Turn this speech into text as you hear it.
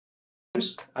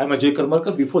Friends, I'm Ajay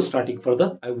Karmarkar. Before starting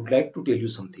further, I would like to tell you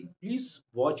something. Please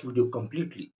watch video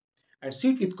completely and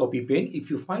sit with copy pen. If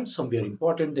you find somewhere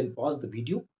important, then pause the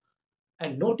video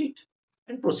and note it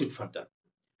and proceed further.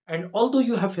 And although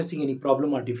you are facing any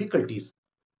problem or difficulties,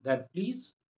 then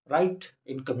please write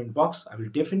in comment box. I will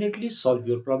definitely solve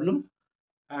your problem.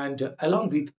 And along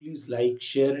with, please like,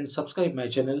 share, and subscribe my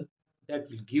channel. That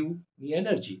will give me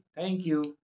energy. Thank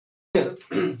you.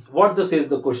 What this says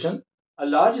the question? A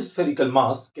large spherical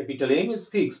mass, capital M, is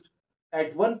fixed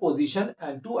at one position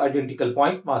and two identical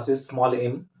point masses, small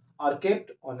m, are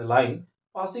kept on a line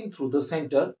passing through the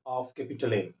center of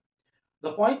capital M.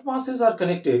 The point masses are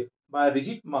connected by a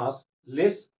rigid mass,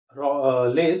 less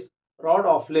rod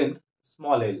of length,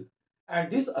 small l,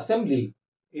 and this assembly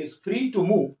is free to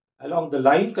move along the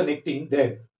line connecting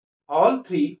them. All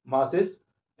three masses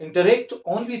interact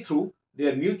only through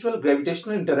their mutual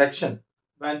gravitational interaction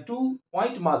when two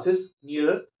point masses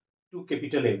nearer to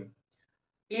capital M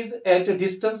is at a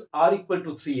distance r equal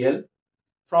to 3l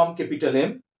from capital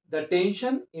M. The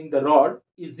tension in the rod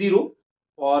is 0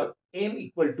 for m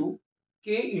equal to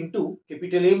k into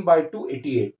capital M by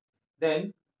 288.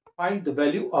 Then find the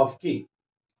value of k.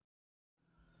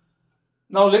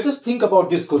 Now let us think about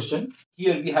this question.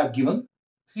 Here we have given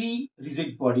three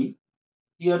rigid body.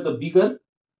 Here the bigger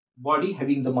body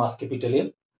having the mass capital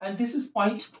M, and this is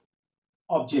point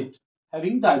object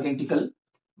having the identical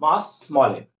mass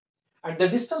small m. And the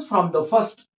distance from the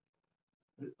first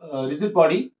rigid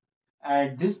body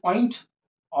at this point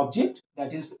object,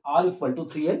 that is r equal to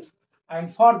 3l,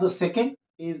 and for the second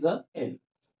is a l.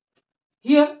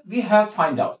 Here we have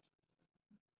find out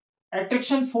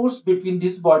attraction force between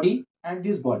this body and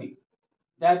this body,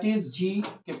 that is g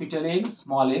capital M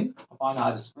small m upon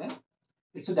r square.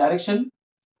 Its direction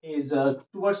is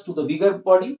towards to the bigger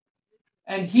body,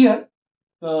 and here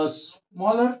the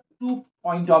smaller 2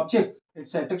 point objects,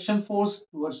 its attraction force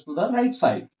towards to the right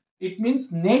side. It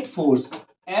means net force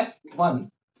F1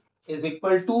 is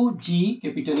equal to G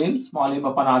capital M small m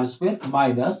upon r square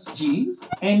minus G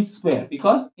m square,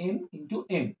 because m into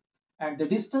m, and the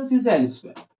distance is L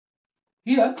square.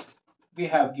 Here we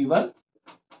have given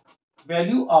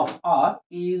value of R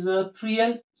is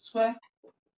 3L square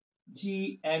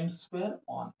G m square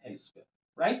on L square,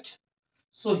 right?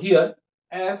 So here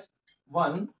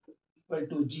F1 equal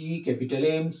to G capital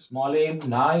M small m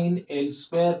 9L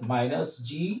square minus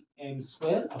G m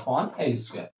square upon L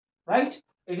square, right?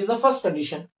 It is the first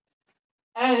condition.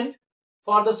 And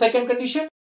for the second condition,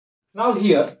 now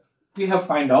here we have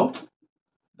find out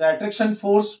the attraction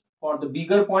force for the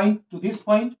bigger point to this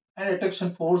point and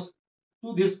attraction force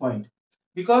to this point.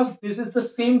 Because this is the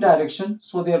same direction,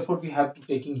 so therefore we have to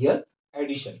taking here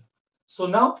addition. So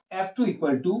now F2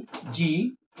 equal to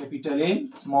G capital M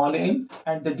small m,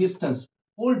 and the distance,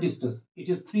 whole distance, it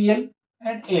is 3L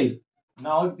and L.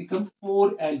 Now it becomes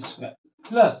 4L square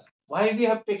plus. Why we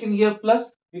have taken here plus?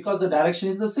 Because the direction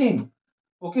is the same.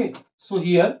 Okay, so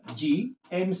here G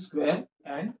m square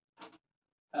and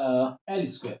L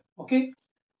square. Okay,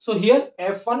 so here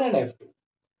F1 and F2.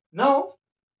 Now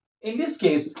in this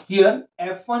case here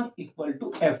F1 equal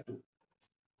to F2.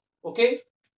 Okay,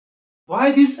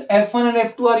 why this F1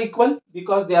 and F2 are equal?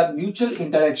 Because they are mutual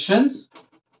interactions,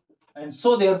 and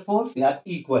so therefore they are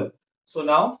equal. So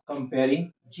now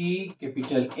comparing G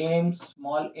capital M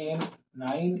small m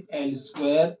 9L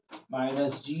square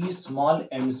minus G small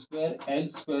m square L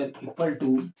square equal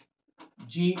to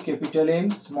G capital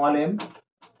M small m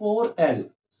 4L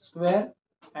square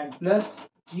and plus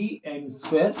G m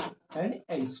square and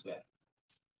L square.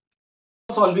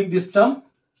 Solving this term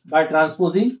by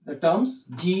transposing the terms,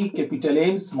 G capital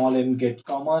M small m get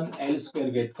common, L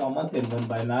square get common, then 1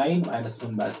 by 9 minus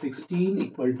 1 by 16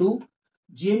 equal to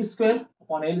G m square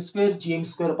upon L square. G m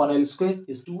square upon L square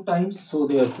is 2 times, so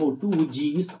therefore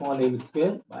 2G small m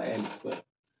square by L square.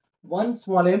 1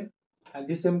 small m and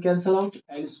this m cancel out,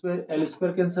 L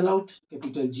square cancel out,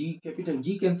 capital G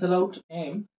cancel out,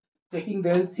 m taking the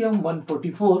LCM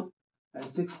 144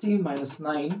 and 16 minus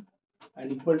 9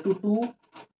 and equal to 2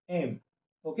 m.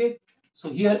 Okay, so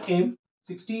here m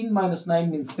 16 minus 9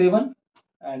 means 7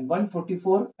 and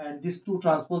 144, and this 2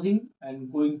 transposing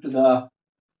and going to the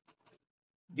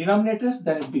denominators,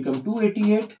 then it become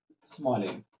 288 small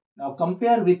m. Now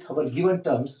compare with our given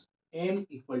terms, m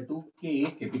equal to k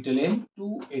capital M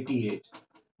 288.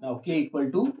 Now k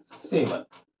equal to 7.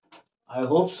 I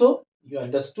hope so you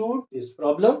understood this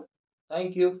problem.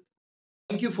 Thank you.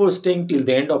 Thank you for staying till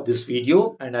the end of this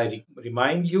video, and I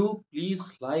remind you, please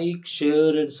like,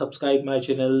 share and subscribe my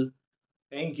channel.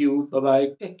 Thank you. Bye bye.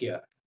 Take care.